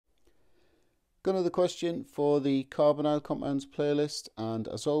Got another question for the carbonyl compounds playlist, and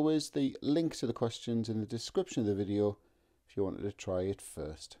as always the link to the questions in the description of the video if you wanted to try it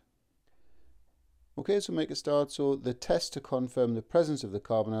first. Okay, so make a start. So the test to confirm the presence of the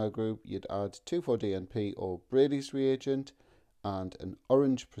carbonyl group, you'd add 2,4-DNP or Brady's reagent, and an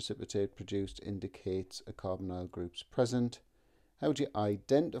orange precipitate produced indicates a carbonyl group's present. How do you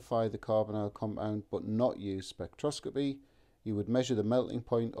identify the carbonyl compound but not use spectroscopy? You would measure the melting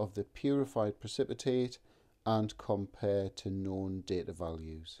point of the purified precipitate and compare to known data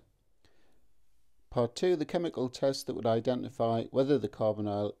values. Part 2, the chemical test that would identify whether the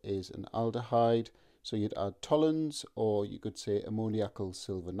carbonyl is an aldehyde. So you'd add toluenes, or you could say ammoniacal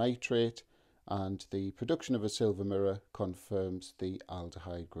silver nitrate, and the production of a silver mirror confirms the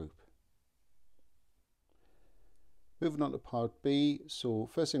aldehyde group. Moving on to part B, so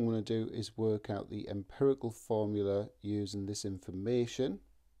first thing I'm going to do is work out the empirical formula using this information.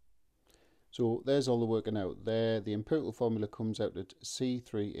 So there's all the working out there. The empirical formula comes out at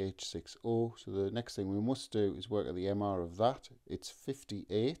C3H6O. So the next thing we must do is work out the MR of that. It's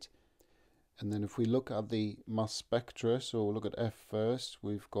 58. And then if we look at the mass spectra, so we'll look at F first,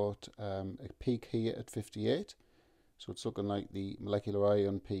 we've got a peak here at 58. So it's looking like the molecular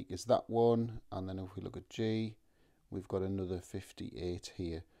ion peak is that one. And then if we look at G, we've got another 58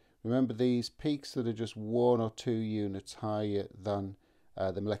 here. Remember, these peaks that are just 1 or 2 units higher than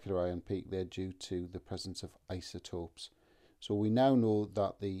the molecular ion peak, they're due to the presence of isotopes. So we now know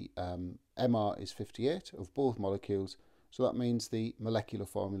that the MR is 58 of both molecules, so that means the molecular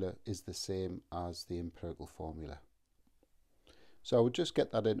formula is the same as the empirical formula. So I would just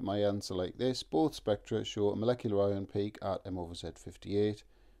get that into my answer like this. Both spectra show a molecular ion peak at M/Z58,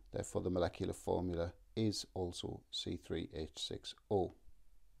 therefore the molecular formula is also C3H6O.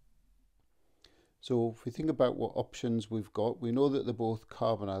 So if we think about what options we've got, we know that they're both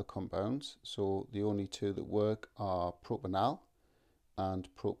carbonyl compounds, so the only two that work are propanal and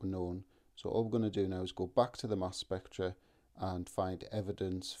propanone. So all we're going to do now is go back to the mass spectra and find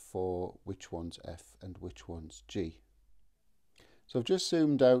evidence for which one's F and which one's G. So I've just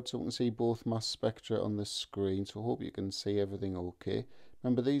zoomed out so we can see both mass spectra on the screen, so I hope you can see everything okay.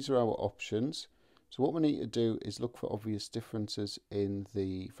 Remember, these are our options. So what we need to do is look for obvious differences in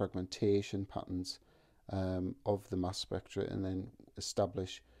the fragmentation patterns of the mass spectra, and then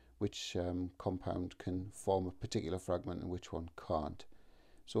establish which compound can form a particular fragment and which one can't.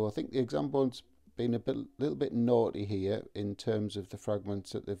 So I think the exam board's been a little bit naughty here in terms of the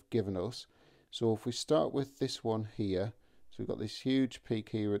fragments that they've given us. So if we start with this one here, so we've got this huge peak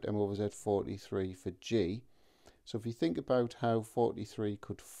here at M/Z43 for G. So if you think about how 43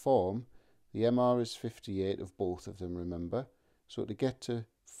 could form, the MR is 58 of both of them, remember. So to get to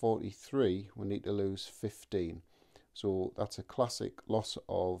 43, we need to lose 15. So that's a classic loss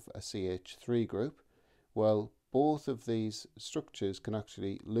of a CH3 group. Well, both of these structures can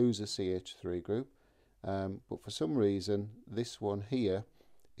actually lose a CH3 group, but for some reason, this one here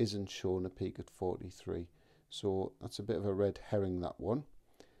isn't showing a peak at 43. So that's a bit of a red herring, that one.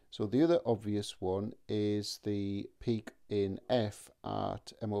 So the other obvious one is the peak in F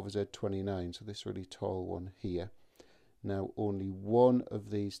at M/Z29, so this really tall one here. Now only one of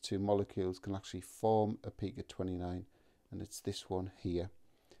these two molecules can actually form a peak at 29, and it's this one here.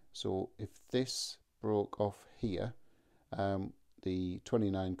 So if this broke off here, the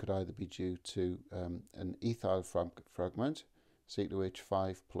 29 could either be due to an ethyl fragment,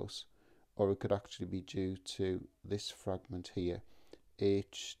 C2H5+, or it could actually be due to this fragment here,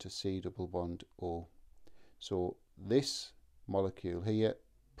 H to C double bond O. So this molecule here,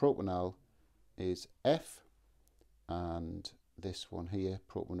 propanal, is F, and this one here,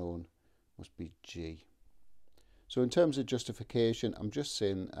 propanone, must be G. So in terms of justification, I'm just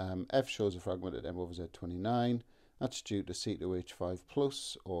saying F shows a fragment at M/Z29. That's due to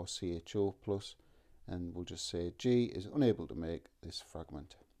C2H5+ or CHO+, and we'll just say G is unable to make this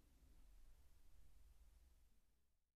fragment.